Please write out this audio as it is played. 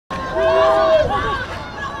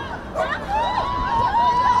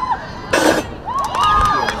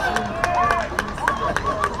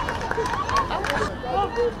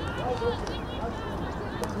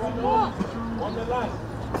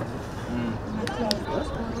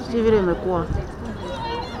Si vile imekuwa.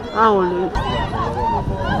 Au ni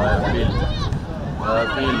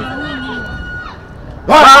pili.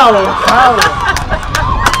 Wow!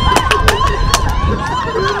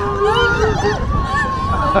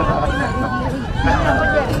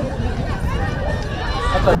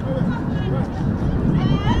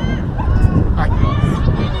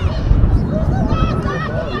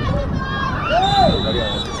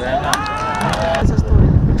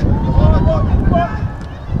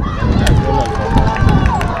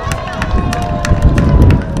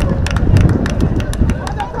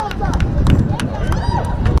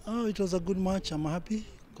 It was a good match. I'm happy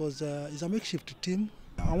because it's a makeshift team.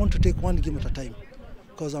 I want to take one game at a time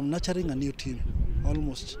because I'm nurturing a new team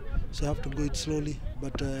almost. So I have to go it slowly.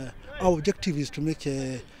 But our objective is to make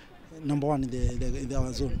number one in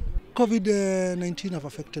our zone. COVID-19 have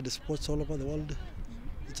affected the sports all over the world.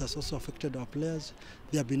 It has also affected our players.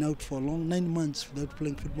 They have been out for a long 9 months without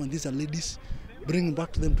playing football. And these are ladies. Bringing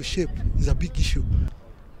back them to shape is a big issue.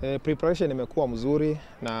 Preparation imekuwa mzuri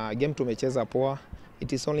na game tumecheza poa.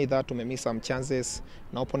 It is only that tumemiss some chances.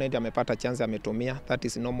 Na opponent amepata chance ametumia. That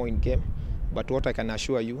is normal in game. But what I can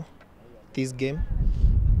assure you, this game,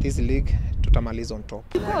 this league, tutamaliza on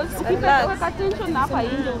top. Ukiweka tension hapa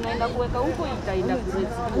nje unaenda kuweka huko itaenda kule.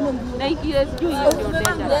 Na ikile juu hiyo ndio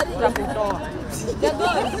danger tutakutoa.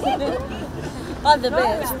 All the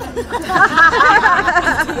best.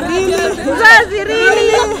 Really?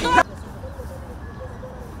 Really?